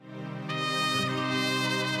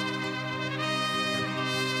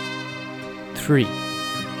3,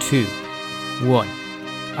 2, 1.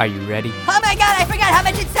 Are you ready? Oh my god, I forgot how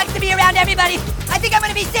much it sucks to be around everybody. I think I'm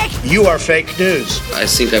gonna be sick. You are fake news. I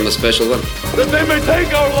think I'm a special one. That they may take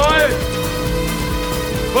our lives,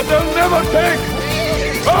 but they'll never take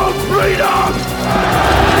our freedom!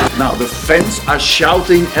 Now the fans are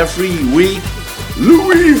shouting every week,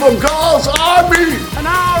 Louis van Gaal's army! An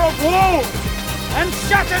hour of war and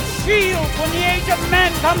shattered shields when the age of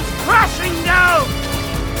men comes crashing down.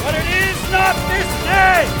 But it is not this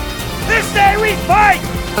day. This day we fight.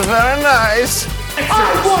 Very nice.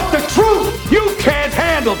 I want the truth! You can't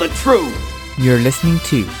handle the truth! You're listening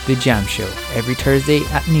to The Jam Show every Thursday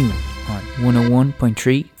at noon on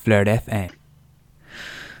 101.3 Flirt FM.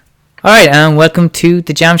 Alright, and welcome to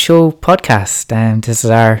The Jam Show podcast. This is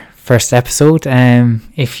our first episode.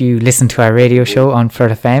 If you listen to our radio show on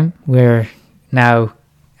Flirt FM, we're now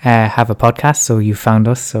have a podcast, so you found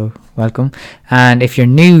us, so welcome. And if you're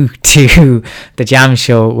new to The Jam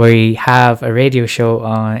Show, we have a radio show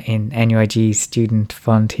in NUIG student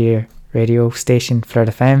volunteer radio station Flirt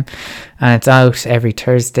FM, and it's out every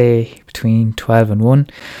Thursday between 12 and 1.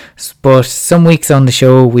 But some weeks on the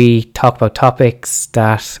show we talk about topics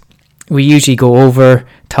that we usually go over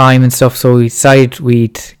time and stuff, so we decided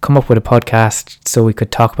we'd come up with a podcast so we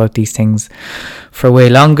could talk about these things for way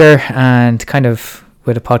longer, and kind of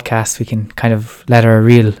with a podcast we can kind of let our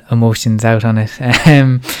real emotions out on it.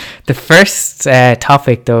 The first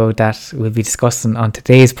topic though that we'll be discussing on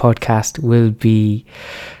today's podcast will be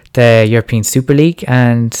the European Super League,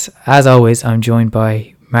 and as always I'm joined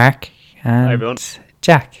by Mark and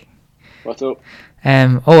Jack. What's up?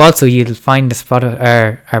 Also you'll find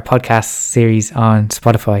the our podcast series on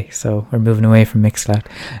Spotify, so we're moving away from Mixcloud.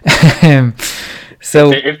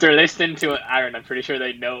 So if they're listening to it, Aaron, I'm pretty sure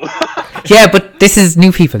they know. Yeah, but this is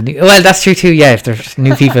new people. Well, that's true too. Yeah, if there's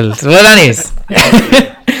new people, well, anyways,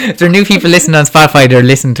 if there are new people listening on Spotify, they're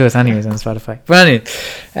listening to us anyways on Spotify. But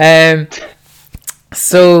anyway,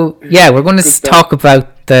 so yeah, we're going to talk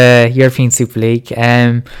about the European Super League.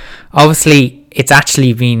 Obviously, it's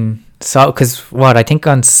actually been because I think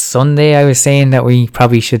on Sunday I was saying that we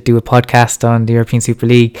probably should do a podcast on the European Super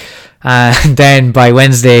League, and then by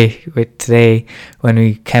Wednesday, with today when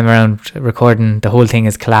we came around recording, the whole thing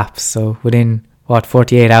has collapsed. So within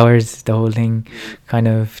 48 hours, the whole thing kind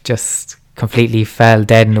of just completely fell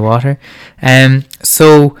dead in the water.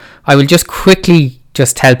 So I will just quickly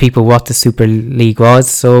tell people what the Super League was.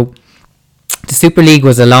 So the Super League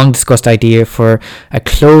was a long discussed idea for a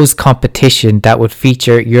closed competition that would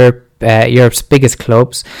feature Europe's biggest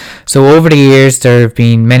clubs. So over the years there have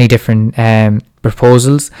been many different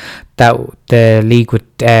proposals that the league would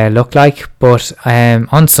look like, but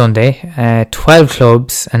on Sunday 12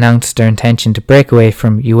 clubs announced their intention to break away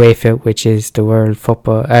from UEFA, which is the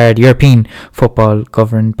the European football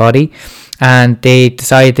governing body, and they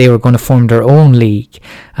decided they were going to form their own league.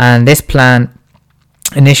 And this plan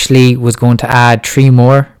initially was going to add 3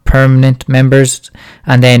 more permanent members,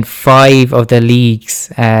 and then 5 of the league's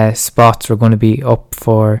spots were going to be up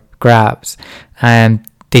for grabs.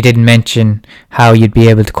 They didn't mention how you'd be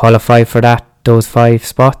able to qualify for those 5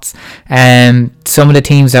 spots. Some of the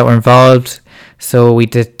teams that were involved, so we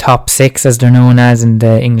did top 6 as they're known as in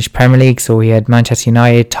the English Premier League. So we had Manchester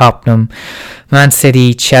United, Tottenham, Man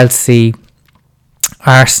City, Chelsea,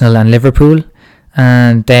 Arsenal and Liverpool.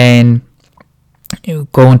 And then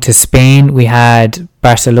going to Spain, we had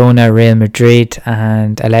Barcelona, Real Madrid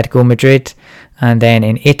and Atletico Madrid. And then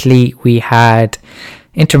in Italy we had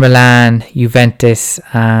Inter Milan, Juventus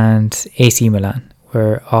and AC Milan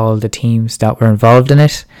were all the teams that were involved in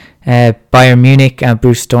it. Bayern Munich and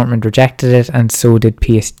Borussia Dortmund rejected it, and so did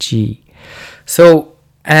PSG. So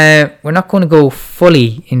we're not going to go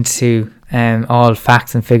fully into all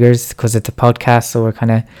facts and figures because it's a podcast, so we're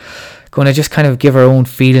kind of going to just kind of give our own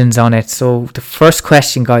feelings on it. So the first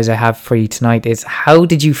question, guys, I have for you tonight is, how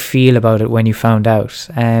did you feel about it when you found out?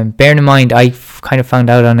 Bearing in mind, I kind of found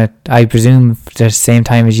out on it, I presume, the same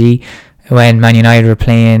time as you, when Man United were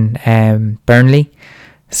playing Burnley.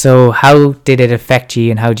 So how did it affect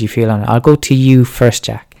you and how did you feel on it? I'll go to you first,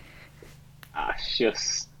 Jack. It's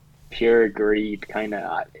just pure greed, kind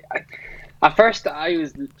of. At first, I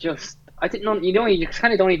was just... I didn't know, you just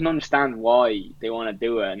kind of don't even understand why they want to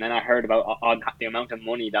do it. And then I heard about the amount of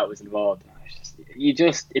money that was involved.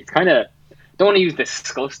 It's kind of, don't want to use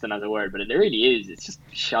disgusting as a word, but it really is. It's just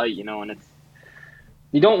shite, and it's,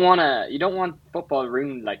 you don't want football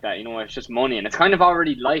ruined like that, it's just money. And it's kind of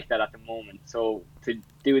already like that at the moment. So to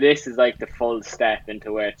do this is like the full step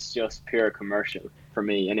into where it's just pure commercial for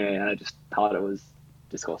me. Anyway, and I just thought it was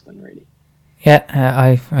disgusting, really. Yeah,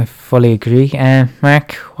 I fully agree.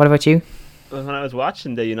 Mark, what about you? when I was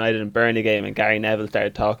watching the United and Burnley game and Gary Neville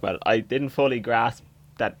started talking about it, I didn't fully grasp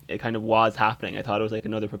that it kind of was happening. I thought it was like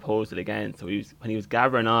another proposal again. So when he was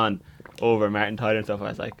gabbering on over Martin Tyler and stuff, I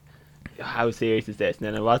was like, how serious is this? And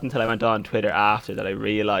then it wasn't until I went on Twitter after that I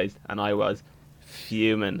realised, and I was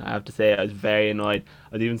fuming. I have to say, I was very annoyed.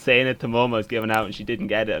 I was even saying it to Mum. I was giving out and she didn't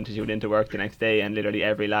get it until she went into work the next day, and literally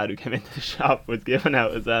every lad who came into the shop was giving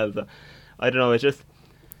out as well. So I don't know, it's just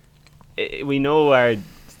we know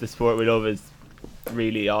the sport we love is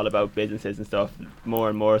really all about businesses and stuff, more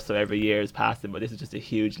and more so every year is passing, but this is just a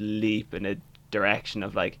huge leap in a direction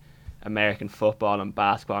of like American football and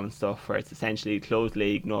basketball and stuff, where it's essentially closed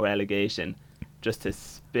league, no relegation, just to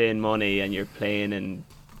spin money, and you're playing in,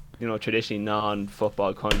 you know, traditionally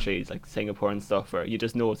non-football countries like Singapore and stuff, where you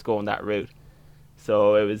just know it's going that route.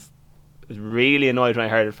 So I was really annoyed when I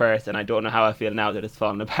heard it first, and I don't know how I feel now that it's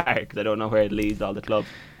fallen apart, because I don't know where it leaves all the clubs,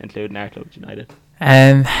 including our club, United.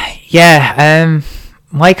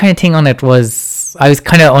 My kind of thing on it was, I was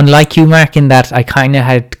kind of unlike you, Mark, in that I kind of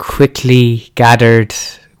had quickly gathered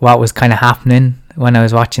what was kind of happening when I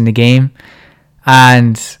was watching the game,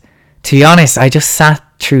 and to be honest, I just sat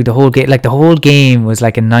through the whole game. Like, the whole game was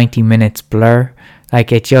like a 90 minutes blur.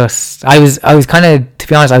 Like, it just, I was kind of, to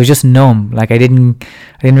be honest, I was just numb. Like, I didn't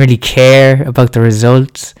really care about the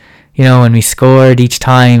results. You know, when we scored each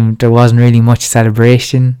time, there wasn't really much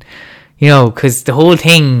celebration. You know, because the whole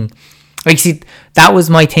thing, like, see, that was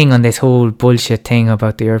my thing on this whole bullshit thing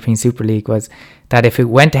about the European Super League, was that if it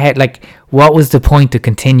went ahead, like, what was the point of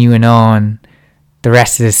continuing on the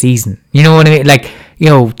rest of the season? You know what I mean? Like, you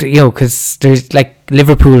know, because there's, like,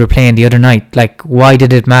 Liverpool were playing the other night. Like, why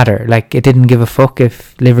did it matter? Like, it didn't give a fuck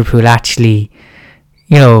if Liverpool actually,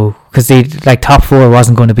 you know, because they, like, top four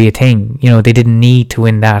wasn't going to be a thing. You know, they didn't need to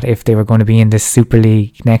win that if they were going to be in this Super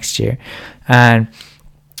League next year.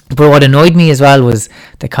 But what annoyed me as well was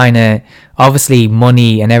the kind of, obviously,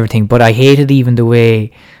 money and everything, but I hated even the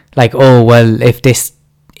way, like, oh, well, if this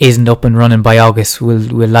isn't up and running by August,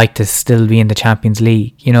 we'll like to still be in the Champions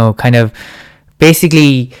League. You know, kind of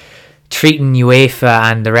basically treating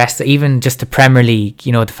UEFA and the rest, even just the Premier League,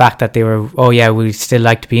 you know, the fact that they were, oh yeah, we'd still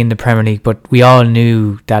like to be in the Premier League, but we all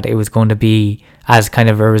knew that it was going to be as kind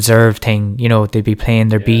of a reserve thing. You know, they'd be playing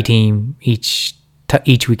their B team each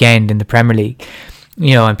weekend in the Premier League,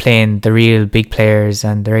 you know, and playing the real big players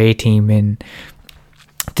and their A team in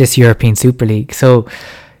this European Super League. So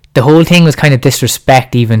the whole thing was kind of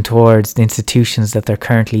disrespect even towards the institutions that they're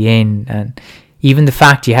currently in, and even the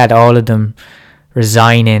fact you had all of them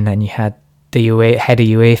resigning, and you had the head of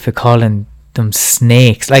UEFA calling them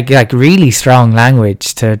snakes, like really strong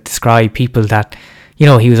language to describe people that, you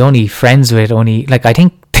know, he was only friends with. Only, like, I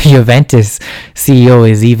think the Juventus CEO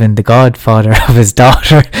is even the godfather of his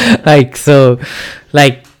daughter. Like, so,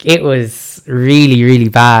 like, it was really, really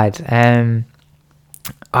bad.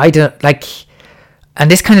 I don't like,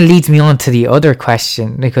 and this kind of leads me on to the other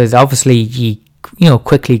question, because obviously you know,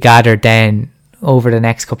 quickly gathered then over the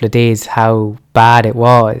next couple of days how bad it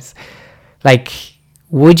was. Like,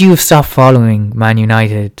 would you have stopped following Man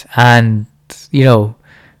United and, you know,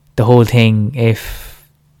 the whole thing if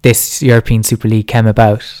this European Super League came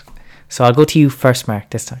about? So I'll go to you first, Mark,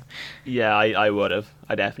 this time. Yeah, I would have.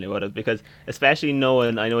 I definitely would have, because especially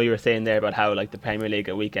knowing, I know you were saying there about how, like, the Premier League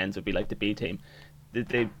at weekends would be like the B team.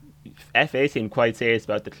 The FA seemed quite serious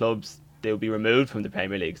about the clubs they will be removed from the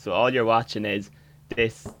Premier League. So all you're watching is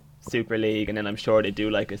this Super League, and then I'm sure they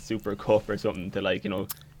do like a Super Cup or something to, like, you know,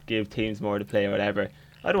 give teams more to play or whatever.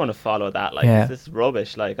 I don't want to follow that. Like, this is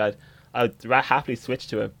rubbish. Like, I'd happily switch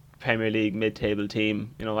to a Premier League mid-table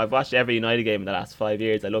team. You know, I've watched every United game in the last 5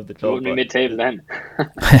 years. I love the club. It wouldn't be mid-table then.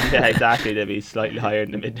 Yeah, exactly. They'd be slightly higher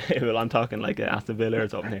than the mid-table. I'm talking like an Aston Villa or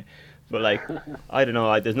something here. But, like, I don't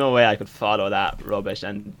know. There's no way I could follow that rubbish.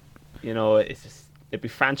 And, you know, it'd be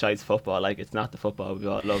franchise football. Like, it's not the football we've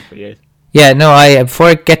all loved for years. Yeah, no, before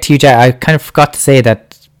I get to you, Jack, I kind of forgot to say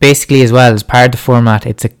that basically as well, as part of the format,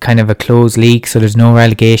 it's a kind of a closed league, so there's no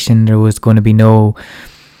relegation. There was going to be so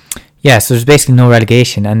there's basically no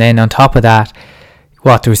relegation. And then on top of that,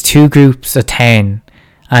 there was 2 groups of 10,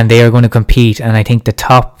 and they are going to compete, and I think the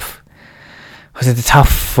top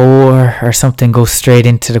 4 or something goes straight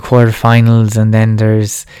into the quarterfinals, and then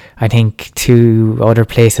there's, I think, 2 other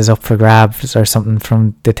places up for grabs or something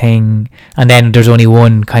from the thing, and then there's only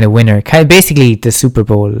one kind of winner, kind of basically the Super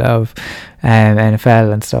Bowl of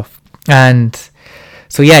NFL and stuff. And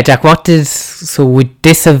so yeah, Jack, would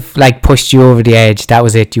this have, like, pushed you over the edge? That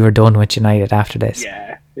was it, you were done with United after this?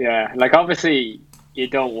 Yeah, like, obviously you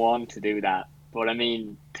don't want to do that, but I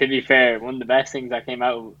mean, to be fair, one of the best things that came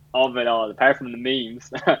out of it all, apart from the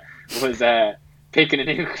memes, was picking a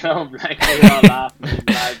new club. Like, they were all laughing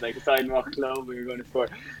lads, like deciding what club we were going to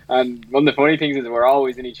support. And one of the funny things is we're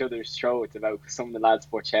always in each other's throats about some of the lads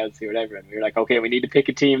support Chelsea or whatever, and we were like, okay, we need to pick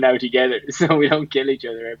a team now together so we don't kill each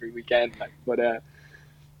other every weekend. Like, but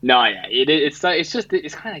no, yeah, it's kind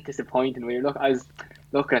of like disappointing. I was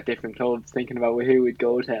looking at different clubs, thinking about who would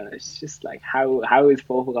go to. And it's just like how is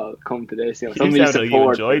football come to this? You know, You sound like you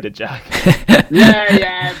enjoyed it, Jack.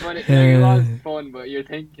 yeah, but it was fun. But you're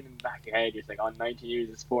thinking in the back of your head, you're like, 19 years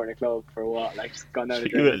of supporting a club for what? Like, just gone down the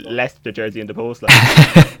You drain. left the jersey in the post. Like.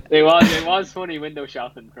 It was funny window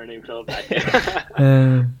shopping for a new club.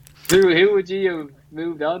 Who would you have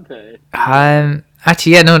moved on to?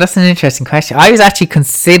 Actually, yeah, no, that's an interesting question. I was actually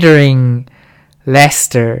considering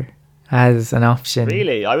Leicester as an option.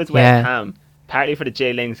 Really? I was West Ham, partly for the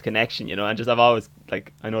J Links connection, you know, and just I've always,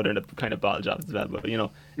 like, I know they're in the kind of bottle jobs as well, but, you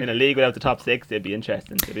know, in a league without the top six, they'd be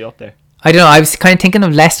interesting. They'd be up there. I don't know, I was kind of thinking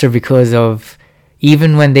of Leicester because of,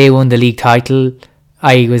 even when they won the league title,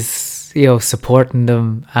 I was, you know, supporting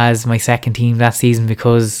them as my second team that season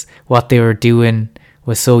because what they were doing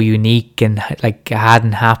was so unique and like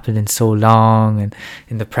hadn't happened in so long and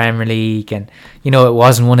in the Premier League, and you know it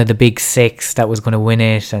wasn't one of the big six that was going to win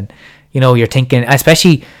it, and you know you're thinking,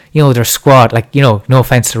 especially you know their squad, like you know no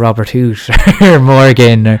offense to Robert Hoot or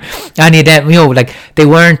Morgan or any of them, you know like they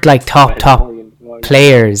weren't like top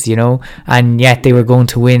players, you know, and yet they were going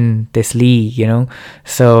to win this league, you know.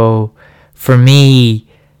 So for me,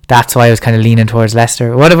 that's why I was kind of leaning towards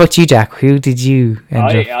Leicester. What about you, Jack? Who did you end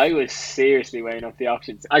up? I was seriously weighing up the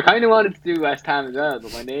options. I kind of wanted to do West Ham as well,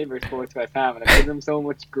 but my neighbour supports West Ham, and I gave them so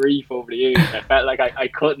much grief over the years. I felt like I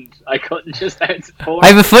couldn't just out support. I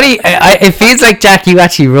have a funny. It feels like, Jack, you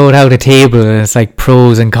actually wrote out a table and it's like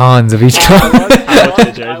pros and cons of each club.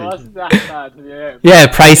 I wasn't that bad. Yeah. Yeah,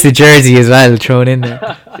 price of jersey as well thrown in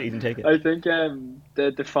there. Season ticket. I think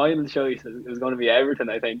the final choice is going to be Everton.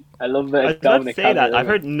 I think I love I was it. about to say that. I've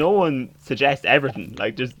heard no one suggest Everton.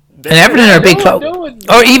 Like just And Everton are a big club,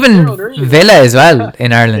 or even Villa as well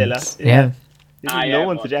in Ireland. Villa, yeah. No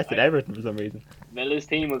one suggested Everton for some reason. Villa's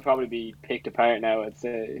team will probably be picked apart now, I'd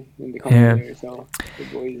say, in the coming year. So the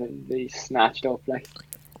boys will be snatched up. Like,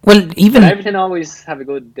 well, even Everton always have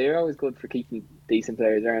they're always good for keeping decent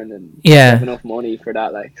players around and have enough money for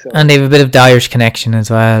that. Like, so. And they have a bit of the Irish connection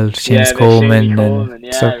as well, James Coleman.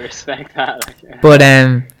 And so, I respect that. Like, but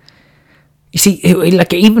you see,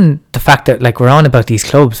 like even the fact that like we're on about these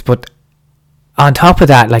clubs, but on top of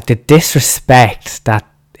that, like the disrespect that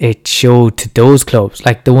it showed to those clubs,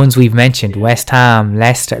 like the ones we've mentioned, West Ham,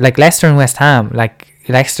 Leicester, like Leicester and West Ham, like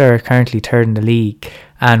Leicester are currently third in the league,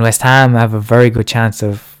 and West Ham have a very good chance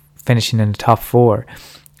of finishing in the top four.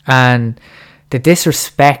 And the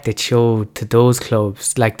disrespect it showed to those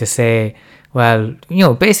clubs, like to say, well, you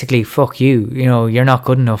know, basically, fuck you, you know, you're not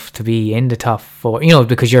good enough to be in the top four, you know,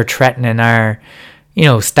 because you're threatening our, you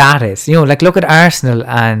know, status, you know, like look at Arsenal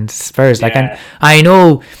and Spurs, like, and I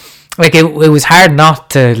know, like it was hard not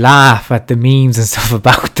to laugh at the memes and stuff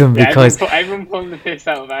about them because everyone pulling the piss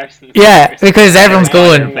out of Arsenal. Yeah, because everyone's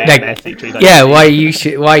going like, yeah, why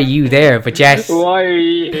are you there? But yes, why are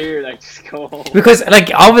you here? Like, just go home. Because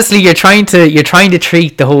like obviously you're trying to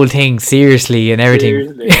treat the whole thing seriously and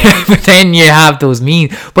everything, but then you have those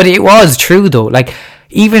memes. But it was true though. Like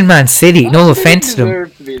even Man City, no offense to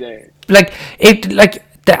them, like it, like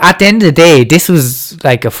at the end of the day, this was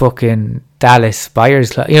like a fucking Dallas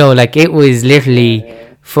Buyers Club, you know, like it was literally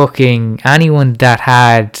fucking anyone that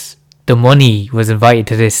had the money was invited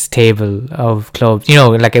to this table of clubs, you know,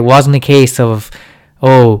 like it wasn't a case of,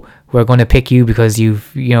 oh, we're going to pick you because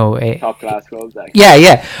you've, you know, top class clubs, like.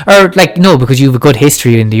 yeah, or like no, because you have a good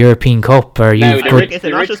history in the European Cup, or you've good. It's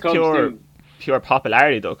not just pure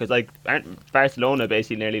popularity though, because like aren't Barcelona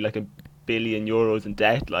basically nearly like €1 billion in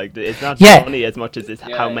debt? Like it's not money as much as it's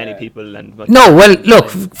how many people and no. Well, look,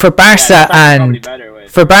 for Barca and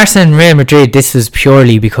Real Madrid, this is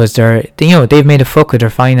purely because you know, they've made a fuck of their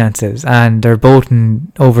finances and they're both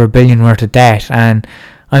in over $1 billion worth of debt. And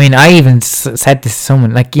I mean, I even said this to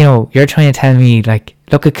someone, like, you know, you're trying to tell me, like,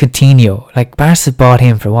 look at Coutinho, like Barca bought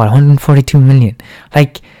him for what, 142 million.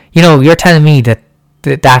 Like, you know, you're telling me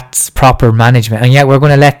that's proper management, and yet we're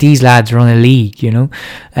going to let these lads run a league, you know.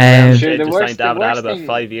 Sure, just signed David Alaba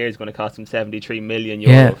 5 years, going to cost him 73 million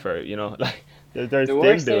euro for, you know, like there's the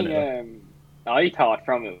worst thing I thought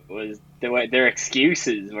from it was the way their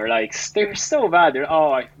excuses were like they're so bad.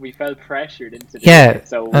 We felt pressured into this,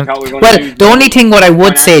 so we thought we were going to lose. The only thing what I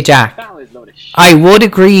would say, Jack, I would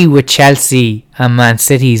agree with Chelsea and Man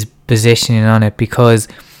City's positioning on it, because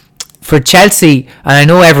for Chelsea, and I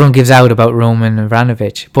know everyone gives out about Roman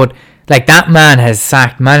Abramovich, but Like, that man has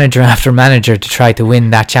sacked manager after manager to try to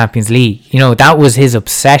win that Champions League. You know, that was his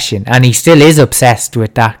obsession, and he still is obsessed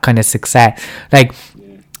with that kind of success. Like,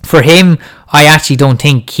 for him, I actually don't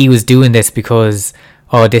think he was doing this because,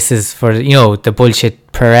 oh, this is for, you know, the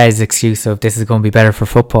bullshit Perez excuse of this is going to be better for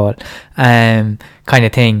football, kind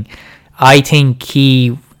of thing. I think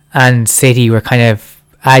he and City were kind of,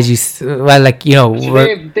 as you, well, like, you know,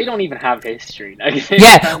 they don't even have history. Like,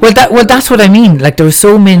 yeah, well, that's what I mean. Like, there was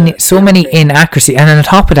so many inaccuracy, and on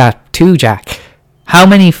top of that, too, Jack, how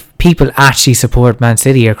many people actually support Man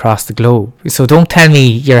City across the globe? So don't tell me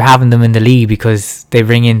you're having them in the league because they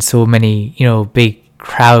bring in so many, you know, big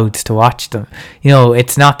crowds to watch them. You know,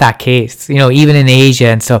 it's not that case. You know, even in Asia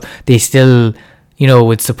and so, they still, you know,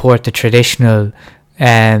 would support the traditional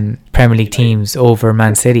Premier League teams over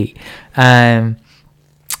Man City.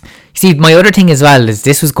 See, my other thing as well is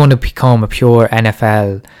this was going to become a pure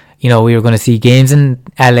NFL. You know, we were going to see games in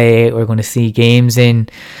LA, we were going to see games in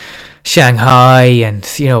Shanghai, and,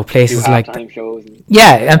 you know, places like shows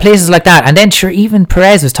and places like that. And then sure, even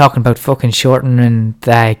Perez was talking about fucking shortening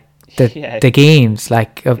the games,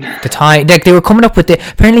 like, of the time. Like, they were coming up with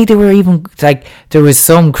apparently they were even, like, there was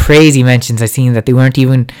some crazy mentions I seen that they weren't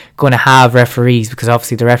even going to have referees, because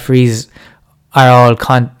obviously the referees are all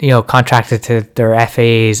contracted to their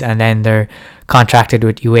FAs, and then they're contracted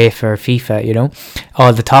with UEFA or FIFA, you know,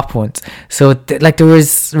 all the top ones. So like, there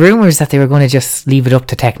was rumors that they were going to just leave it up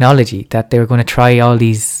to technology, that they were going to try all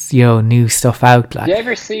these, you know, new stuff out. Like, did you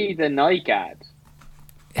ever see the Nike ad?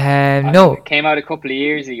 No. It came out a couple of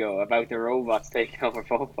years ago about the robots taking over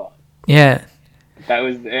football. Yeah. That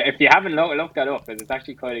was, if you haven't looked that up, because it's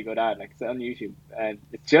actually quite a good ad. Like, it's on YouTube, and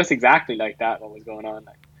it's just exactly like that. What was going on?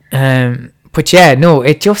 Like. But yeah, no,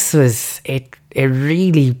 it just was, it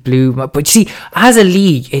really blew my, but see, as a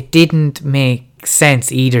league, it didn't make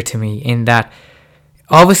sense either to me, in that,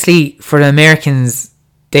 obviously, for the Americans,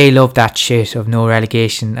 they love that shit of no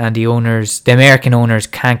relegation, and the American owners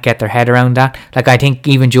can't get their head around that. Like, I think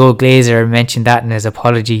even Joe Glazer mentioned that in his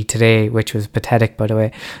apology today, which was pathetic, by the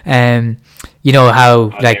way. You know,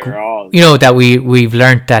 how, like, you know, that we've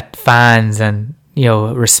learnt that fans and, you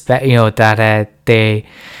know, respect, you know, that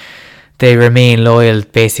they remain loyal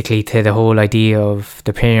basically to the whole idea of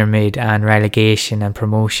the pyramid and relegation and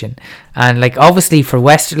promotion. And, like, obviously for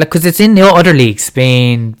Western, like, because it's in the other leagues,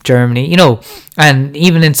 Spain, Germany, you know, and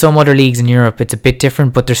even in some other leagues in Europe, it's a bit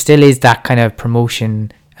different, but there still is that kind of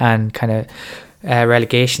promotion and kind of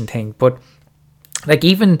relegation thing. But, like,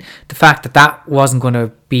 even the fact that wasn't going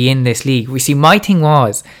to be in this league, we see, my thing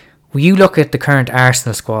was, you look at the current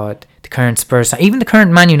Arsenal squad, the current Spurs, even the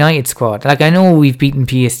current Man United squad. Like, I know we've beaten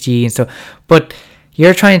PSG and so, but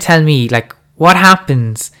you're trying to tell me, like, what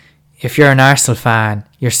happens if you're an Arsenal fan?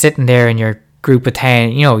 You're sitting there in your group of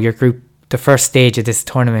 10, you know, your group, the first stage of this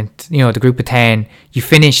tournament, you know, the group of 10, you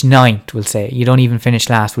finish 9th, we'll say. You don't even finish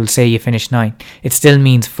last, we'll say you finish 9th. It still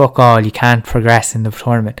means fuck all, you can't progress in the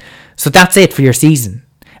tournament. So that's it for your season.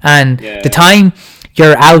 And the time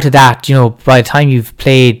you're out of that, you know, by the time you've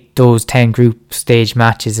played those 10 group stage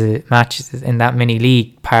matches in that mini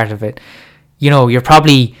league part of it, you know, you're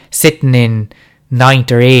probably sitting in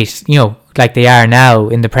 9th or 8th, you know, like they are now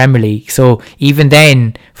in the Premier League. So even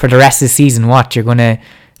then, for the rest of the season, you're going to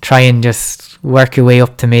try and just work your way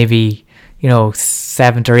up to maybe, you know,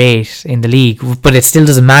 7th or 8th in the league. But it still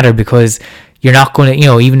doesn't matter, because you're not going to, you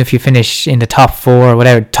know, even if you finish in the top 4 or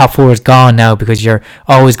whatever, top 4 is gone now, because you're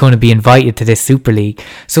always going to be invited to this Super League.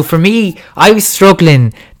 So for me, I was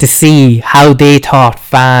struggling to see how they thought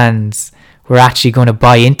fans were actually going to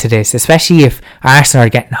buy into this, especially if Arsenal are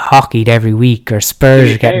getting hockeyed every week, or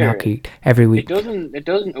Spurs are getting hockeyed every week.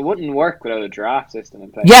 It wouldn't work without a draft system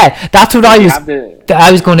in place. Yeah, that's what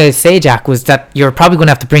I was going to say, Jack, was that you're probably going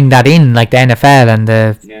to have to bring that in, like the NFL and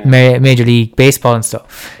the Major League Baseball and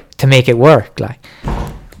stuff, to make it work. Like,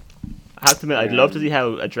 I have to admit, I'd love to see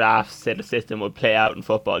how a draft system would play out in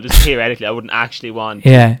football. Just theoretically, I wouldn't actually want,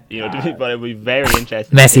 you know, but it would be very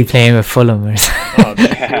interesting. Messi playing with Fulham or something.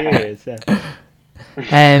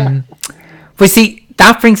 But see,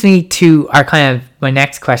 that brings me to my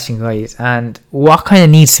next question, guys. And what kind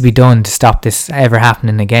of needs to be done to stop this ever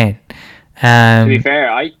happening again? To be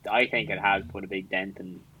fair, I think it has put a big dent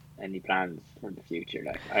in any plans for the future.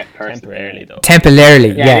 Like, temporarily, though.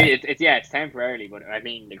 Temporarily, yeah. It's temporarily, but I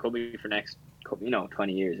mean, it could be for next,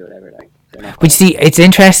 20 years or whatever. Like, but see, it's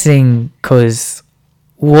interesting because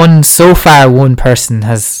one person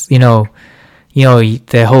has, you know,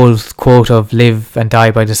 the whole quote of "live and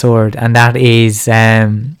die by the sword," and that is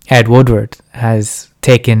Ed Woodward has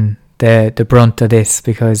taken the brunt of this,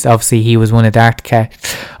 because obviously he was one of the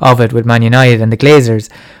architects of it with Man United and the Glazers.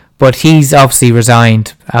 but he's obviously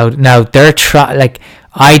resigned out now. They're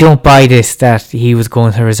I don't buy this that he was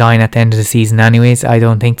going to resign at the end of the season anyways. I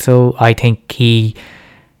don't think so. I think he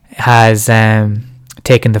has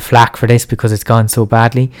taken the flak for this because it's gone so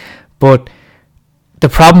badly. But the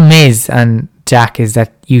problem is, and Jack, is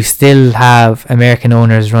that you still have American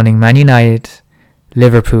owners running Man United,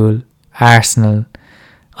 Liverpool, Arsenal.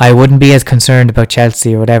 I wouldn't be as concerned about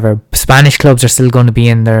Chelsea or whatever. Spanish clubs are still going to be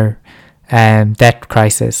in their debt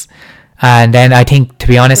crisis. And then I think, to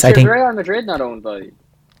be honest, I think Real Madrid not owned by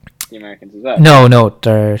the Americans as well. No,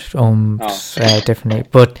 they're owned differently.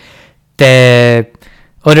 But the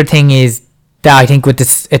other thing is that I think with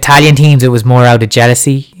the Italian teams, it was more out of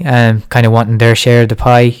jealousy, kind of wanting their share of the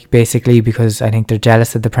pie, basically, because I think they're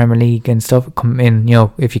jealous of the Premier League and stuff.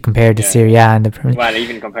 If you compare the Serie A and the Premier League. Well,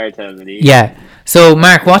 even compared to the league. Yeah. So,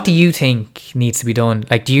 Mark, what do you think needs to be done?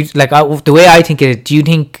 Like, the way I think it, do you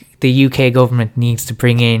think the UK government needs to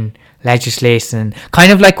bring in legislation,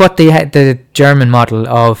 kind of like what they had, the German model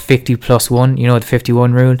of 50+1, the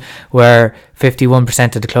 51 rule, where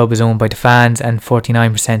 51% of the club is owned by the fans and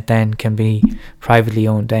 49% then can be privately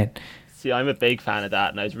owned then? See, I'm a big fan of that,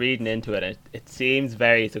 and I was reading into it, and it seems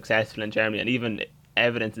very successful in Germany, and even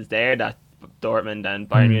evidence is there that Dortmund and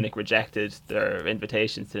Bayern Munich rejected their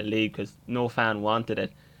invitations to the league because no fan wanted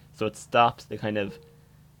it. So it stops the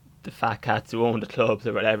fat cats who own the clubs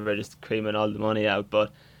or whatever just creaming all the money out.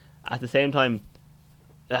 But at the same time,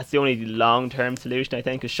 that's the only long-term solution, I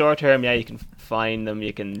think. Because short-term, you can fine them,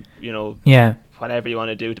 you can, whatever you want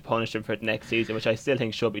to do to punish them for the next season, which I still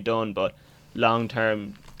think should be done. But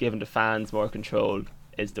long-term, giving the fans more control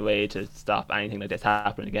is the way to stop anything like this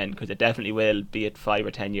happening again, because it definitely will, be it 5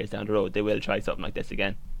 or 10 years down the road, they will try something like this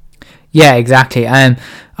again. Yeah, exactly. I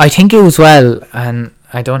think it was and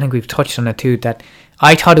I don't think we've touched on it too, that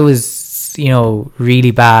I thought it was,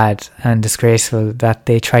 really bad and disgraceful that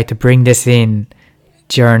they tried to bring this in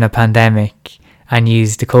during a pandemic and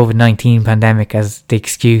use the COVID-19 pandemic as the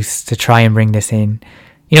excuse to try and bring this in,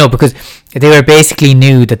 because they were basically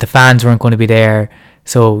knew that the fans weren't going to be there.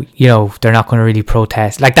 So, they're not going to really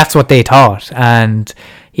protest. Like, that's what they thought. And,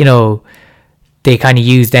 they kind of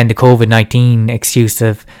used then the COVID-19 excuse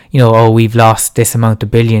of, we've lost this amount of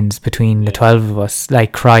billions between the 12 of us.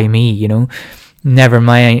 Like, cry me, Never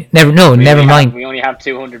mind. We only have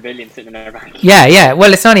 200 billion sitting in our bank. Yeah.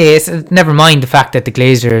 Well, it's never mind the fact that the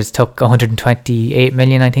Glazers took 128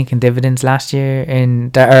 million, I think, in dividends last year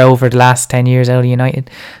over the last 10 years out of United.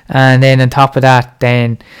 And then on top of that,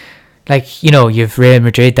 then, you've Real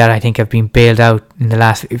Madrid that I think have been bailed out in the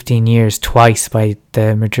last 15 years twice by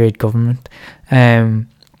the Madrid government.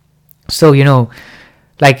 So,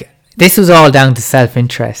 this was all down to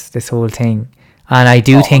self-interest, this whole thing. And I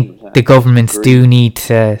do think the governments do need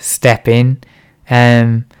to step in.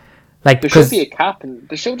 There should be a cap, and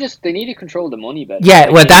they need to control the money better. Yeah,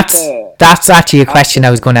 well, that's actually a question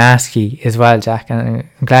I was going to ask you as well, Jack, and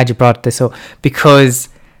I'm glad you brought this up, because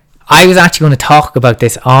I was actually going to talk about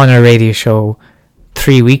this on a radio show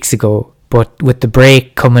 3 weeks ago, but with the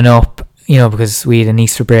break coming up, because we had an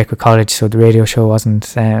Easter break with college, so the radio show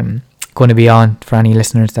wasn't going to be on, for any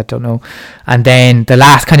listeners that don't know. And then the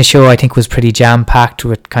last kind of show I think was pretty jam-packed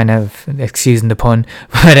with kind of, excusing the pun,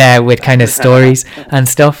 but with kind of stories and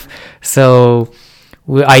stuff. So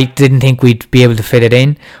I didn't think we'd be able to fit it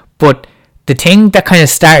in. But the thing that kind of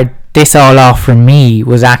started this all off for me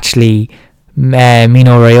was actually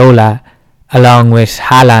Mino Raiola along with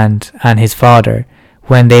Haaland and his father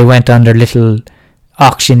when they went on their little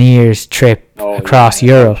auctioneers trip across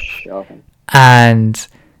Europe. And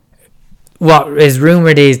what is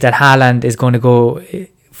rumoured is that Haaland is going to go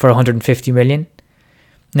for 150 million.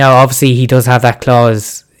 Now, obviously, he does have that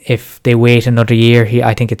clause. If they wait another year,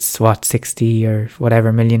 I think it's 60 or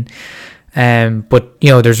whatever million. But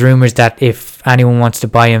there's rumours that if anyone wants to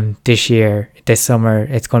buy him this summer,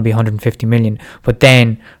 it's going to be 150 million. But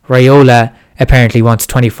then Raiola apparently wants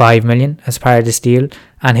 25 million as part of this deal,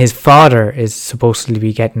 and his father is supposed to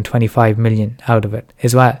be getting 25 million out of it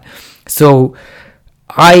as well. So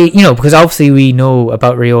because obviously we know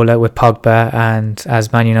about Raiola with Pogba, and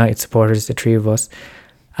as Man United supporters, the three of us,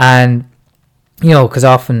 and because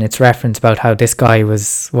often it's referenced about how this guy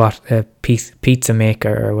was a pizza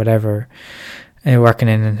maker or whatever, working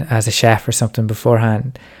as a chef or something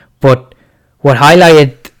beforehand. But what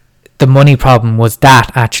highlighted the money problem was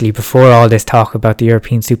that actually before all this talk about the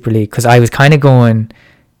European Super League, because I was kind of going,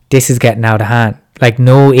 this is getting out of hand. Like,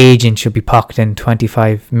 no agent should be pocketing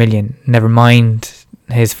 25 million, never mind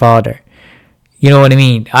his father. You know what I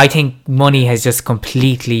mean? I think money has just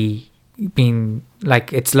completely been,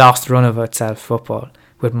 it's lost run of itself, football,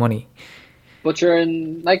 with money. But you're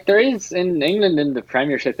in, like, there is in England in the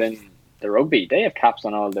Premiership in the rugby, they have caps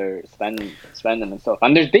on all their spending and stuff,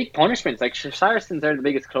 and there's big punishments. Like Saracens are the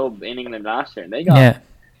biggest club in England last year, and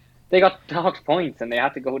they got docked points, and they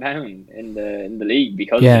had to go down in the league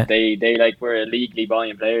because they like were illegally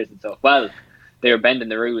buying players and stuff. Well, they were bending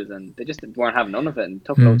the rules, and they just weren't having none of it, and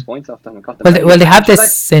took loads of points off them and got them. Well, they have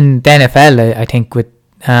this in the NFL, I think, with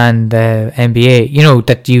and the NBA. You know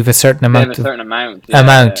that you've a certain amount.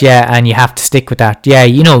 And you have to stick with that. Yeah,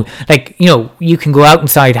 you know, like you can go out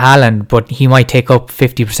inside Haaland, but he might take up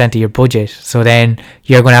 50% of your budget. So then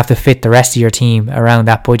you're going to have to fit the rest of your team around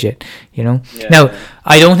that budget. You know. Now,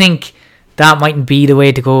 I don't think that mightn't be the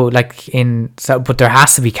way to go. But there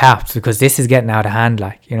has to be caps because this is getting out of hand.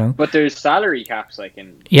 But there's salary caps,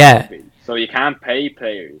 in rugby. So you can't pay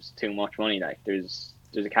players too much money.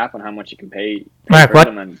 There's a cap on how much you can pay. Mark,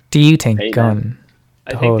 what do you think? I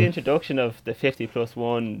think the introduction of the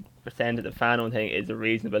 50+1% of the fan owned thing is a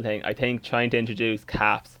reasonable thing. I think trying to introduce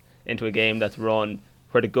caps into a game that's run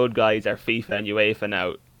where the good guys are FIFA and UEFA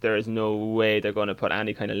now, there is no way they're going to put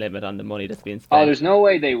any kind of limit on the money that's being spent. Oh, there's no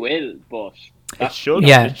way they will, but it should.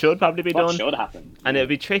 Yeah. It should probably be done. What should happen? And it would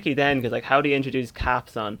be tricky then because how do you introduce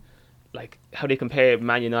caps on? How do you compare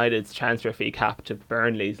Man United's transfer fee cap to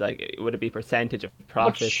Burnley's? Would it be percentage of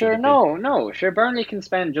profit? But sure, no. Sure, Burnley can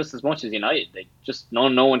spend just as much as United.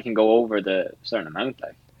 No one can go over the certain amount.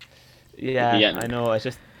 Yeah, I know. It's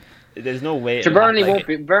just there's no way. So Burnley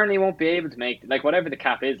won't be able to make whatever the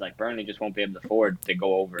cap is. Burnley just won't be able to afford to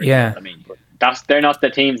go over it. Yeah, you know what I mean, but they're not the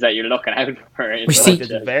teams that you're looking out for.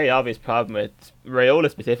 There's a very obvious problem with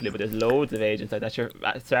Raiola specifically, but there's loads of agents like that. Sure,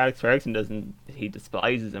 Sir Alex Ferguson he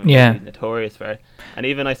despises him. Yeah, he's notorious for it. And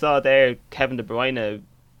even I saw there Kevin De Bruyne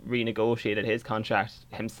renegotiated his contract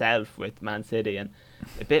himself with Man City, and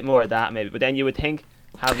a bit more of that maybe. But then you would think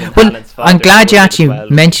having I'm glad you actually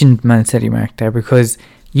mentioned Man City, Mark, there, because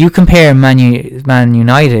you compare Man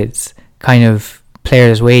United's kind of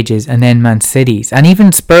players' wages and then Man City's, and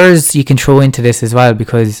even Spurs you can throw into this as well,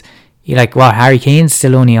 because Harry Kane's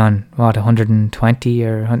still only on 120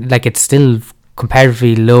 or it's still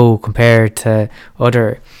comparatively low compared to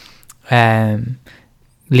other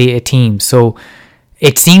teams. So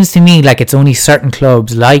it seems to me it's only certain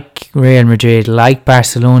clubs like Real Madrid, like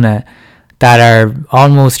Barcelona, that are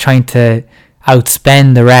almost trying to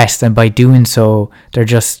outspend the rest, and by doing so they're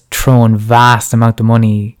just throwing vast amount of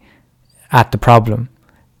money at the problem.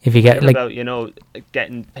 If you get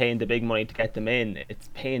paying the big money to get them in, it's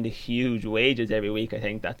paying the huge wages every week. I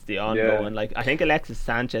think that's the ongoing. I think Alexis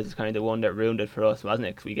Sanchez is kind of the one that ruined it for us, wasn't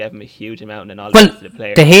it? Because we gave him a huge amount and all the rest of the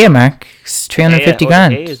players. De Gea, Mark, 350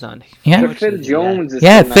 grand. De Gea's on. Yeah, Phil Jones.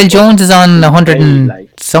 Phil Jones is on 100 and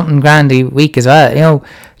something grand a week as well.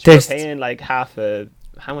 There's paying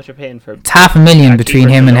how much you're paying for? It's $500,000 between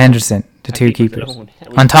him and Henderson, the two keepers.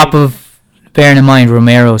 On top of, bearing in mind,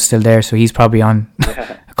 Romero's still there, so he's probably on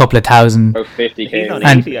a couple of thousand. About 50k. He's on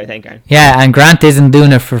 80, I think. Yeah, and Grant isn't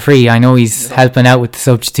doing it for free. I know he's helping out with the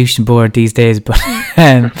substitution board these days, but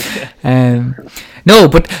no,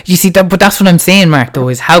 but you see, but that's what I'm saying, Mark. Though,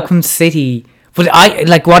 is how come City? But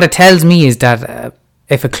what it tells me is that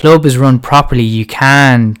if a club is run properly, you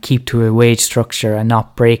can keep to a wage structure and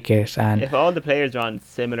not break it. And if all the players are on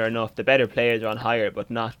similar enough, the better players are on higher,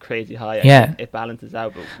 but not crazy high. It balances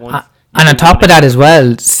out. But once and on top of that as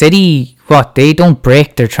well, City, they don't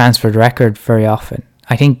break their transfer record very often.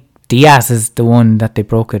 I think Diaz is the one that they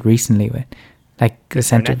broke it recently with. The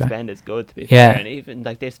centre back. Spend is good to be fair, and even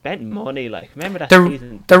they spent money. Remember that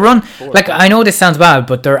season? They run I know this sounds bad,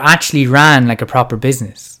 but they're actually ran like a proper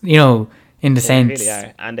business. In the sense, they really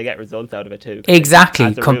are, and they get results out of it too.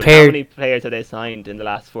 Exactly. Compared, how many players have they signed in the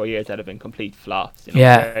last 4 years that have been complete flops?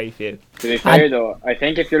 Very few. To be fair though, I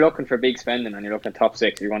think if you're looking for big spending and you're looking at top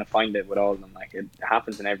six, you're going to find it with all of them. It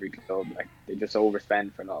happens in every club. They just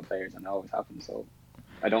overspend for a lot of players, and it always happens. So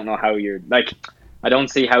I don't know how you're I don't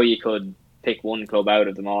see how you could pick one club out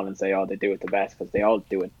of them all and say, they do it the best, because they all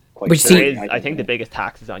do it. I think the biggest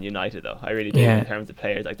tax is on United, though. I really do, in terms of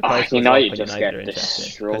players. The price United just get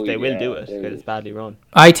destroyed. They will do it because it's badly run.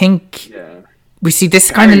 I think we see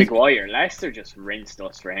this kind of Maguire. Leicester just rinsed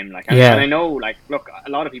us for him. And I know, look, a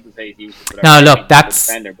lot of people say he's useless. No, look,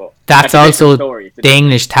 that's also the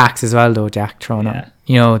English tax as well, though, Jack. Thrown on,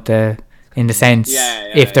 in the sense,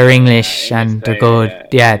 if they're English and they're good,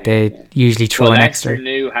 they usually throw an extra. Leicester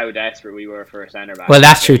knew how desperate we were for a centre back. Well,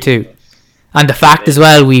 that's true too. And the fact as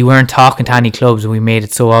well, we weren't talking to any clubs, and we made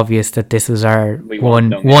it so obvious that this was our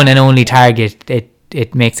one and only target.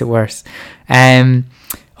 It makes it worse. I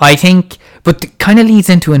think, but it kind of leads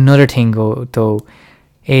into another thing, though,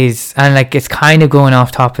 is, and it's kind of going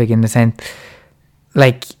off topic in the sense,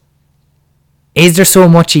 is there so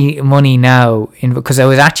much money now in, because I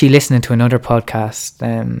was actually listening to another podcast,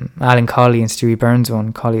 Alan Colley and Stewie Burns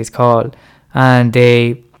one, Colley's Call, and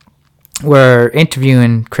they were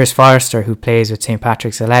interviewing Chris Forrester, who plays with St.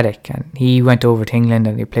 Patrick's Athletic, and he went over to England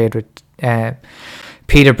and he played with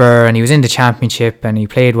Peterborough, and he was in the Championship and he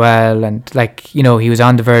played well, and like, you know, he was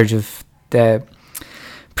on the verge of the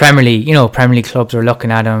Premier League, you know, Premier League clubs were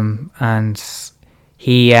looking at him, and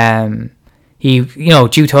he you know,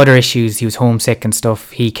 due to other issues, he was homesick and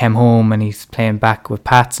stuff, he came home and he's playing back with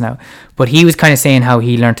Pats now. But he was kind of saying how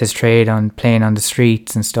he learnt his trade on playing on the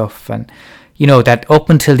streets and stuff, and you know, that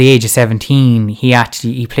up until the age of 17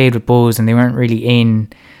 he played with Bows, and they weren't really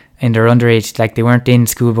in their underage, like they weren't in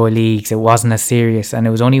schoolboy leagues, it wasn't as serious, and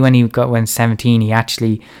it was only when he went 17 he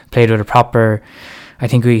actually played with a proper, I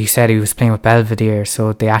think he said he was playing with Belvedere,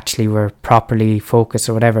 so they actually were properly focused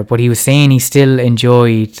or whatever. But he was saying he still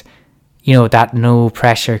enjoyed, you know, that no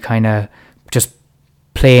pressure kind of just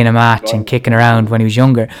playing a match and kicking around when he was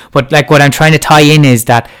younger. But like what I'm trying to tie in is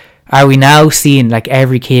that, are we now seeing like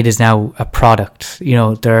every kid is now a product? You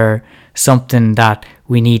know, they're something that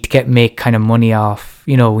we need to make kind of money off.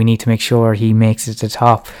 You know, we need to make sure he makes it to the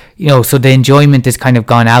top. You know, so the enjoyment is kind of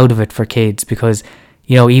gone out of it for kids, because,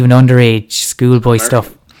 you know, even underage schoolboy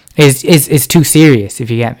stuff is too serious, if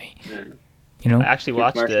you get me. You know, I actually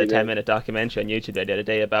watched a 10-minute documentary on YouTube the other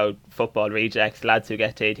day about football rejects, lads who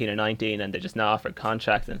get to 18 or 19 and they're just not offered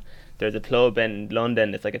contracts. And there's a club in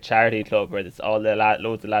London, it's like a charity club where there's all the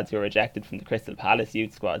loads of lads who are rejected from the Crystal Palace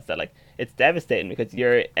youth squads. That, like, it's devastating, because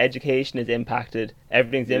your education is impacted,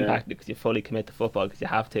 everything's impacted because you fully commit to football because you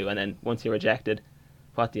have to, and then once you're rejected,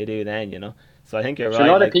 what do you do then? You know, so I think you're right.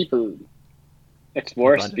 A lot of people. It's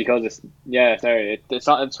worse because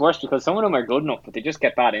it's worse because some of them are good enough, but they just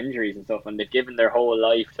get bad injuries and stuff, and they've given their whole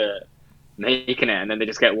life to making it, and then they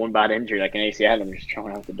just get one bad injury like an ACL and they're just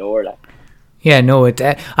thrown out the door. Like, yeah, no,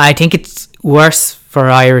 I think it's worse for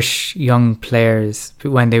Irish young players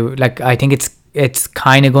when they, like, I think it's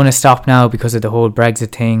kind of going to stop now because of the whole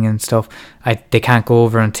Brexit thing and stuff. They can't go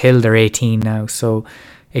over until they're 18 now, so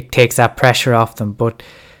it takes that pressure off them. But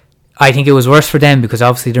I think it was worse for them because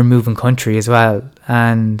obviously they're moving country as well,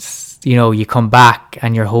 and you know, you come back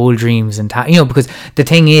and your whole dreams and you know, because the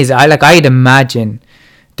thing is, I'd imagine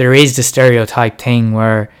there is the stereotype thing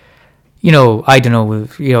where, you know, I don't know,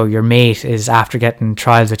 you know, your mate is after getting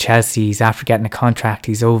trials with Chelsea, he's after getting a contract,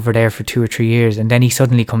 he's over there for 2 or 3 years, and then he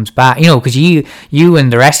suddenly comes back, you know, because you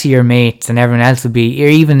and the rest of your mates and everyone else will be, or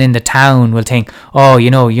even in the town will think, oh,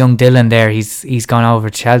 you know, young Dylan there, he's gone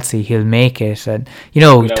over to Chelsea, he'll make it, and you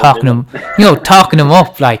know, talking him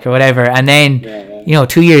up, like, or whatever, and then you know,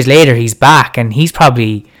 2 years later he's back and he's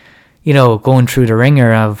probably, you know, going through the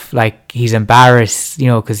ringer of, like, he's embarrassed, you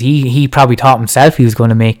know, because he probably thought himself he was going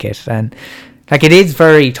to make it, and like, it is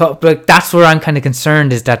very tough. But that's where I'm kind of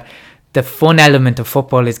concerned, is that the fun element of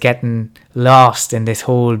football is getting lost in this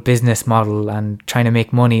whole business model and trying to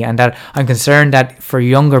make money, and that I'm concerned that for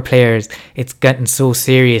younger players it's getting so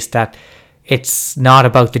serious that it's not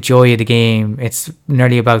about the joy of the game, it's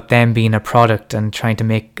nearly about them being a product and trying to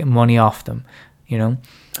make money off them, you know.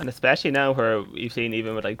 And especially now where you've seen,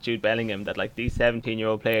 even with like Jude Bellingham, that like these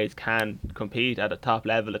 17-year-old players can compete at a top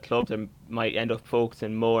level. The clubs might end up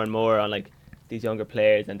focusing more and more on like these younger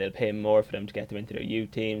players, and they'll pay more for them to get them into their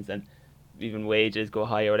youth teams, and even wages go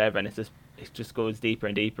higher or whatever, and it just goes deeper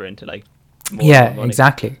and deeper into like more money.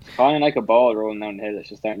 Exactly. It's kind of like a ball rolling down the hill. It's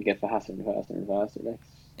just starting to get faster and faster and faster. Like.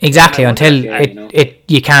 Exactly, until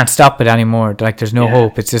you can't stop it anymore. Like, there's no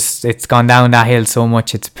hope. It's gone down that hill so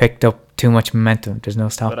much, it's picked up too much momentum. There's no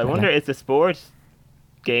stopping. But I wonder, is the sport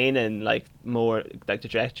gaining like more, like the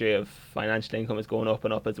trajectory of financial income is going up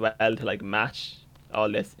and up as well to like match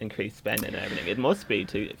all this increased spending and everything? It must be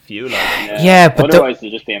to fuel it. Yeah, but otherwise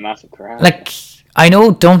it'll just be a massive crash. Like, I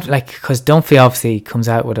know because Dunphy obviously comes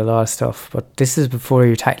out with a lot of stuff, but this is before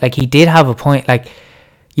your time. Like, he did have a point, like,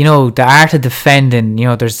 you know, the art of defending, you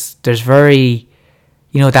know, there's very,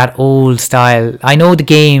 you know, that old style. I know the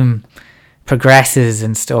game progresses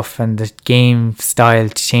and stuff and the game style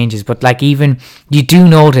changes, but like, even you do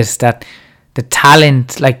notice that the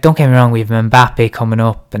talent, like, don't get me wrong, we have Mbappe coming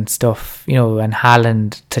up and stuff, you know, and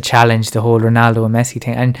Haaland to challenge the whole Ronaldo and Messi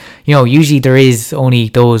thing, and you know, usually there is only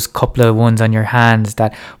those couple of ones on your hands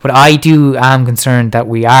that, but I am concerned that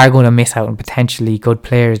we are going to miss out on potentially good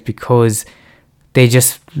players because they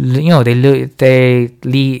just, you know, they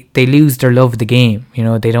lose their love of the game, you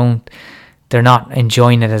know, they're not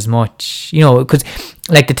enjoying it as much, you know, because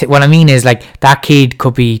like what I mean is, like, that kid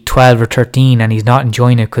could be 12 or 13 and he's not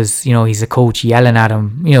enjoying it because, you know, he's a coach yelling at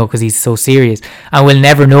him, you know, because he's so serious, and we'll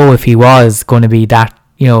never know if he was going to be that,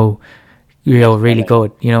 you know, really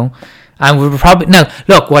good, you know. And we're probably now.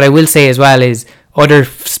 Look, what I will say as well is other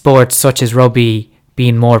sports such as rugby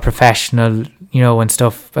being more professional, and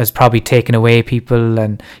stuff has probably taken away people,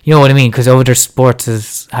 and you know what I mean, because other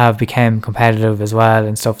sports have become competitive as well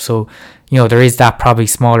and stuff. So there is that probably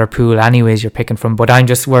smaller pool anyways you're picking from. But I'm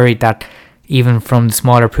just worried that even from the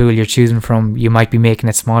smaller pool you're choosing from, you might be making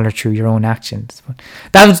it smaller through your own actions. But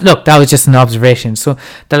that was just an observation. So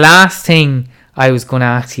the last thing I was going to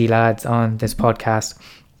ask you lads on this podcast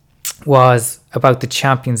was about the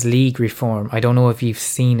Champions League reform. I don't know if you've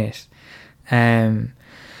seen it.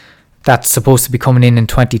 That's supposed to be coming in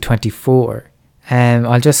 2024.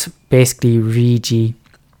 I'll just basically read you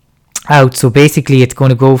out. So basically it's going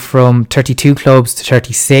to go from 32 clubs to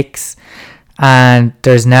 36, and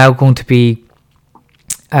there's now going to be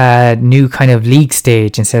a new kind of league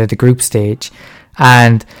stage instead of the group stage,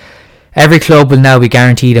 and every club will now be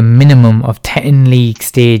guaranteed a minimum of 10 league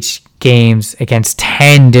stage games against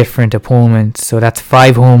 10 different opponents. So that's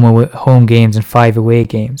 5 home games and 5 away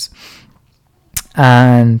games.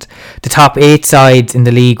 And the top 8 sides in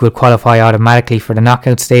the league will qualify automatically for the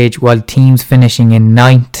knockout stage, while teams finishing in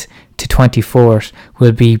 9th to 24th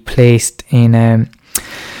will be placed in a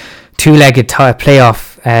 2-legged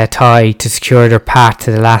playoff tie to secure their path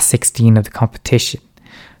to the last 16 of the competition.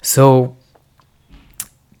 So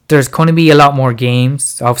there's going to be a lot more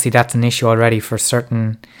games. Obviously that's an issue already for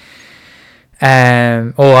certain.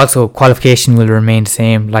 Also qualification will remain the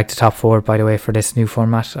same, like the top 4, by the way, for this new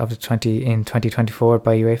format of the 2024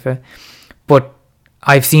 by UEFA. But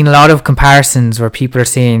I've seen a lot of comparisons where people are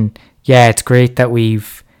saying, yeah, it's great that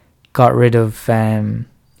we've got rid of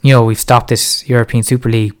we've stopped this European Super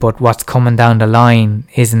League, but what's coming down the line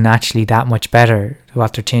isn't actually that much better,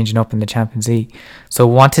 what they're changing up in the Champions League. So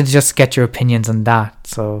wanted to just get your opinions on that.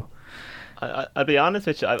 So I'll be honest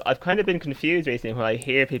with you, I've kind of been confused recently when I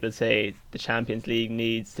hear people say the Champions League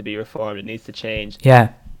needs to be reformed, it needs to change.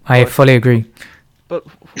 Yeah, I fully agree. But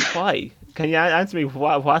why? Can you answer me,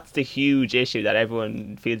 what's the huge issue that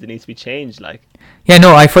everyone feels it needs to be changed? Like, yeah,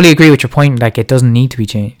 no, I fully agree with your point. Like, it doesn't need to be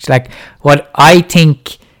changed. Like, what I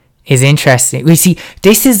think is interesting, this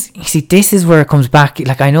is where it comes back.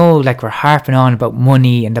 Like, I know, like, we're harping on about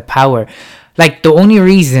money and the power. Like, the only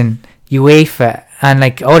reason UEFA and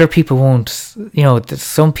like other people won't,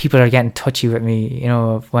 some people are getting touchy with me,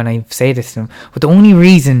 when I say this to them. But the only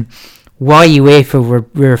reason why UEFA were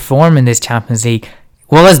reforming this Champions League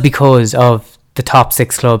was because of the top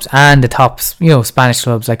 6 clubs and the top, Spanish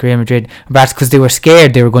clubs like Real Madrid and Barca, because they were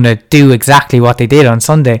scared they were going to do exactly what they did on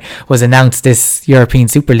Sunday, was announce this European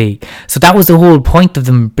Super League. So that was the whole point of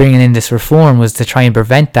them bringing in this reform, was to try and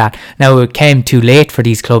prevent that. Now it came too late for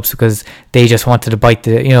these clubs because they just wanted to bite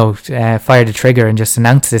the, fire the trigger and just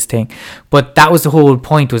announce this thing. But that was the whole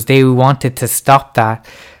point, was they wanted to stop that.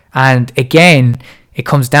 And again, it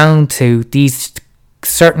comes down to these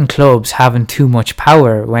certain clubs having too much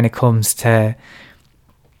power when it comes to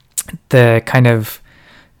the kind of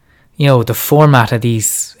the format of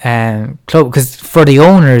these clubs, because for the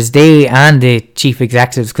owners, they and the chief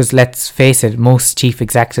executives, because let's face it, most chief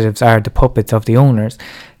executives are the puppets of the owners,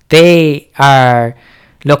 they are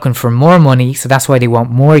looking for more money, so that's why they want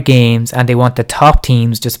more games, and they want the top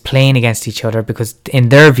teams just playing against each other, because in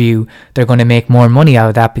their view they're going to make more money out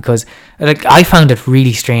of that. Because like, I found it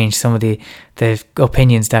really strange, some of the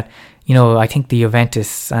opinions that I think the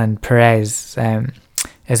Juventus and Perez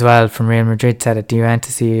as well from Real Madrid said it, the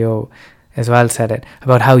Juventus CEO as well said it,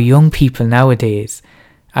 about how young people nowadays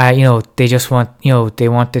they just want they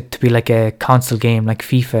want it to be like a console game like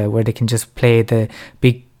FIFA, where they can just play the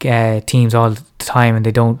big teams all the time, and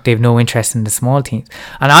they've no interest in the small teams.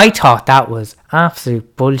 And I thought that was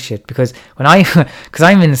absolute bullshit, because because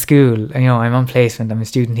I'm in the school, I'm on placement, I'm a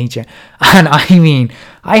student teacher, and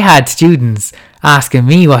I had students asking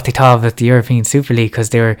me what they thought about the European Super League, because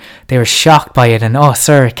they were shocked by it, and oh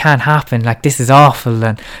sir, it can't happen, like this is awful,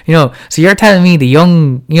 and so you're telling me the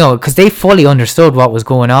young, because they fully understood what was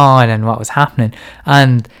going on and what was happening,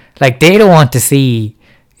 and like they don't want to see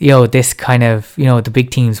this kind of, the big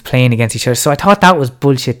teams playing against each other. So I thought that was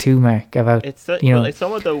bullshit too, Mark, about, like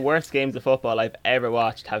some of the worst games of football I've ever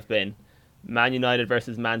watched have been Man United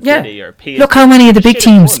versus Man City or PSG. Look how many of the big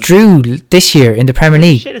teams drew this year in the Premier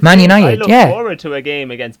League. Man United, I look forward to a game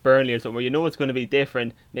against Burnley or something where it's going to be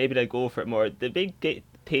different. Maybe they'll go for it more. The big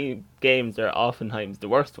team games are oftentimes the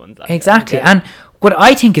worst ones. Exactly. And what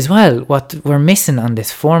I think as well, what we're missing on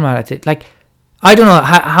this format, like, I don't know,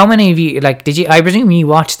 how many of you, like, I presume you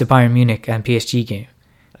watched the Bayern Munich and PSG game?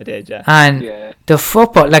 I did, yeah. And the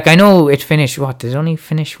football, like, I know it finished, did it only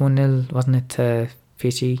finish 1-0, wasn't it, to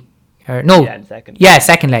PSG? Or, no. Yeah, in second. Yeah,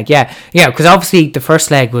 second leg, yeah. Yeah, because obviously the first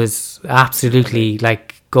leg was absolutely,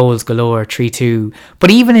 like, goals galore, 3-2. But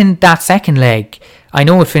even in that second leg, I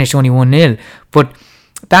know it finished only 1-0, but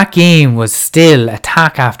that game was still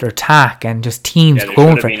attack after attack and just teams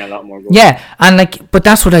going for it. Yeah, and like, but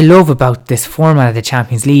that's what I love about this format of the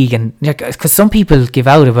Champions League, and because some people give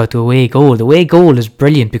out about the away goal. The away goal is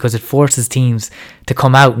brilliant because it forces teams to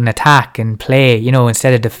come out and attack and play, you know,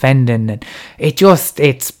 instead of defending, and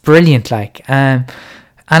it's brilliant. Like, and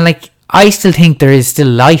like, I still think there is still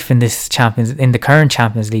life in the current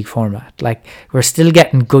Champions League format. Like, we're still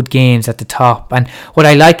getting good games at the top, and what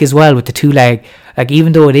I like as well with the 2 leg, like,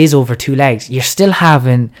 even though it is over 2 legs, you're still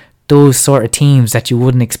having those sort of teams that you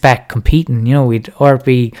wouldn't expect competing. You know, we'd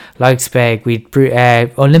RB, Leipzig, we'd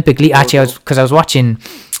Olympic League. Actually, because I was watching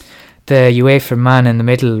the UEFA Man in the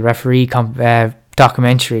Middle referee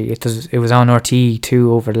documentary. It was on RT2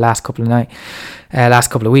 over the last couple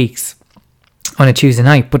of weeks on a Tuesday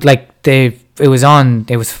night. But like, it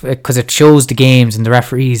was because it shows the games and the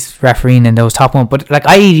referees refereeing in those top 1. But like,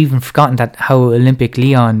 I had even forgotten that how Olympic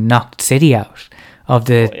Lyon knocked City out of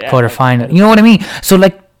the quarter-final. You know what I mean? So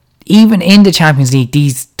like, even in the Champions League,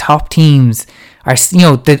 these top teams are, you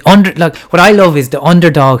know, what I love is the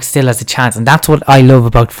underdog still has a chance, and that's what I love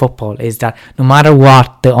about football, is that no matter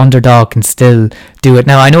what, the underdog can still do it.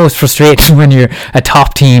 Now, I know it's frustrating when you're a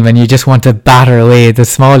top team and you just want to batter away the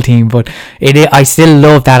small team, but I still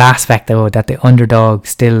love that aspect, though, that the underdog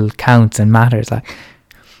still counts and matters. Like,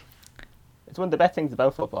 it's one of the best things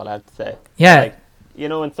about football, I have to say. Yeah. Like, you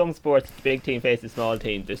know, in some sports, the big team faces small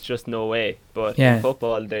team. There's just no way. But in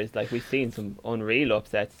football, there's, like, we've seen some unreal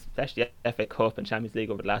upsets, especially FA Cup and Champions League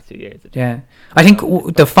over the last 2 years. Yeah, I think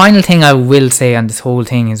the final thing I will say on this whole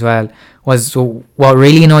thing as well was what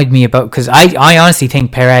really annoyed me about, because I honestly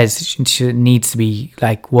think Perez needs to be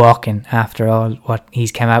like walking after all what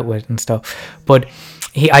he's come out with and stuff. But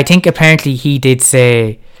I think apparently he did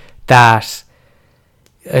say that,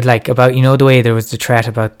 like, about, you know, the way there was the threat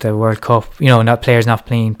about the World Cup, you know, not players not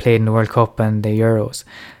played in the World Cup and the Euros,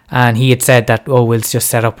 and he had said that, we'll just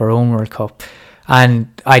set up our own World Cup.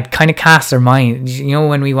 And I'd kind of cast their mind, you know,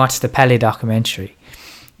 when we watched the Pele documentary,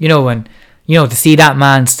 you know, when, you know, to see that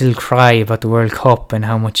man still cry about the World Cup and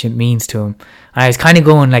how much it means to him. And I was kind of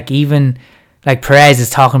going, like, even like Perez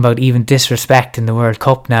is talking about even disrespecting the World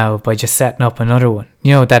Cup now by just setting up another one.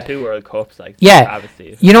 You know, that 2 World Cups, like, yeah,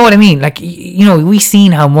 you know what I mean? Like, you know, we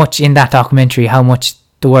seen how much in that documentary, how much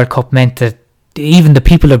the World Cup meant to even the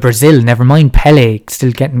people of Brazil, never mind Pele,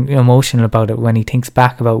 still getting emotional about it when he thinks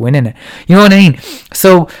back about winning it. You know what I mean?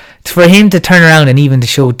 So for him to turn around and even to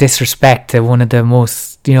show disrespect to one of the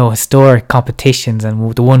most, you know, historic competitions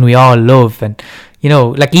and the one we all love, and, you know,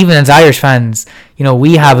 like, even as Irish fans, you know,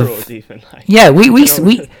 we have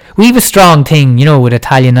we have a strong thing, you know, with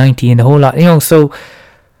Italia 90 and the whole lot, you know. So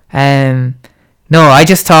no, I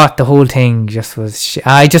just thought the whole thing just was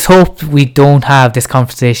I just hope we don't have this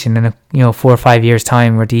conversation in 4 or 5 years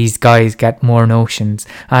time where these guys get more notions.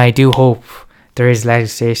 I do hope there is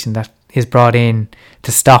legislation that is brought in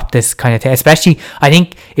to stop this kind of thing, especially, I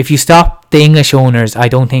think, if you stop the English owners, I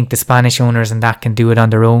don't think the Spanish owners and that can do it on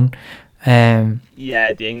their own. The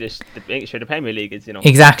Premier League is, you know,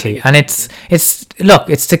 exactly, and it's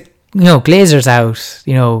the, you know, Glazer's out,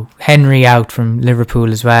 you know, Henry out from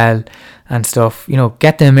Liverpool as well and stuff. You know,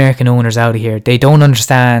 get the American owners out of here. They don't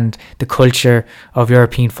understand the culture of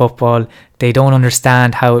European football. They don't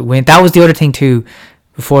understand how it went. That was the other thing too,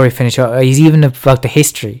 before we finish up. He's even about the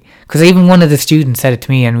history, because even one of the students said it to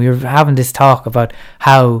me, and we were having this talk about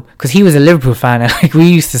how, because he was a Liverpool fan and like we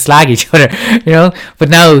used to slag each other, you know, but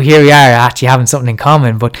now here we are actually having something in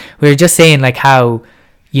common. But we were just saying like how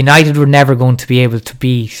United were never going to be able to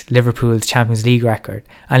beat Liverpool's Champions League record,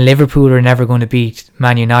 and Liverpool were never going to beat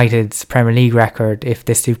Man United's Premier League record if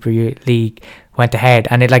the Super League went ahead.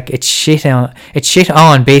 And it shit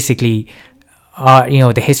on basically you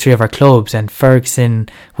know, the history of our clubs, and Ferguson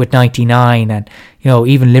with 99, and, you know,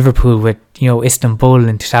 even Liverpool with, you know, Istanbul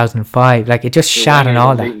in 2005. Like, it just shat on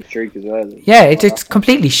all that. Yeah, it just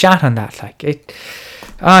completely shat on that. Like, it,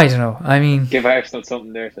 I don't know. I mean, give Arsenal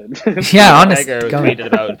something there. Yeah, honestly. Gregor tweeted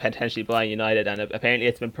about potentially buying United, and apparently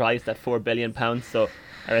it's been priced at £4 billion. So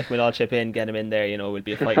I reckon we'll all chip in, get him in there. You know, we'll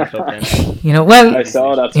be a fighting club then. You know, well, I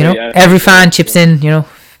saw that. You know, every fan chips in. You know,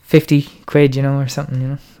 50 quid. You know, or something. You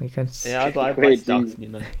know, we could. Yeah, I'll buy stocks. You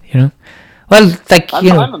know, well, like, you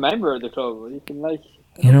know, I'm a member of the club. You can, like,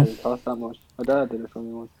 you know, it cost that much. My dad did it for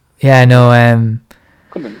me once. Yeah, no.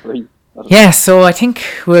 Couldn't have been free. Yeah, so I think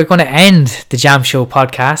we're going to end the Jam Show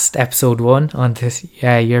podcast, episode 1, on this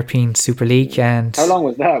European Super League. And how long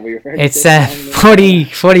was that? It's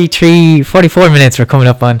 44 minutes we're coming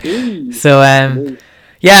up on. Jeez. So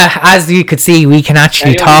Yeah, as you could see, we can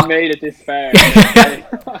actually Anyone talk. who made it this far.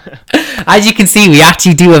 As you can see, we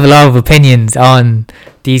actually do have a lot of opinions on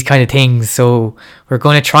these kind of things. So we're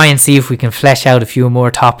going to try and see if we can flesh out a few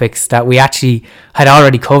more topics that we actually had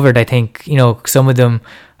already covered. I think, you know, some of them,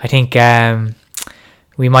 I think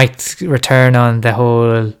we might return on the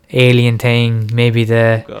whole alien thing. Maybe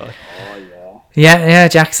the... God. Yeah,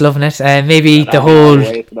 Jack's loving it. Maybe the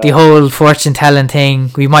whole fortune telling thing.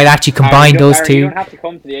 We might actually combine those You two. don't have to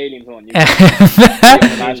come to the aliens one. You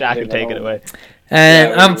can Jack can take it away.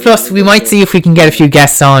 Plus, we might see if we can get a few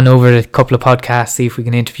guests on over a couple of podcasts. See if we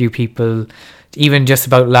can interview people, even just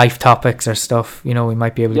about life topics or stuff. You know, we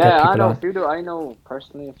might be able to get people on. I know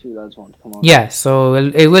personally a few lads want to come on. Yeah, so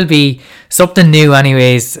it will be something new,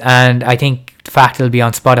 anyways. And I think the fact it'll be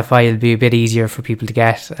on Spotify, it'll be a bit easier for people to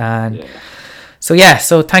get. And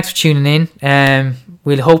so thanks for tuning in.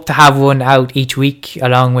 We'll hope to have one out each week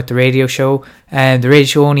along with the radio show. The radio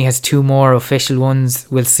show only has 2 more official ones.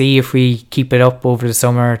 We'll see if we keep it up over the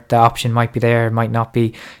summer. The option might be there, might not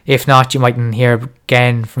be. If not, you mightn't hear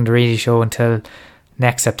again from the radio show until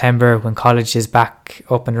next September when college is back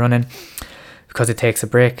up and running, because it takes a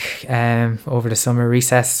break over the summer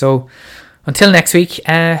recess. So until next week,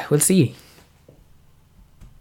 we'll see you.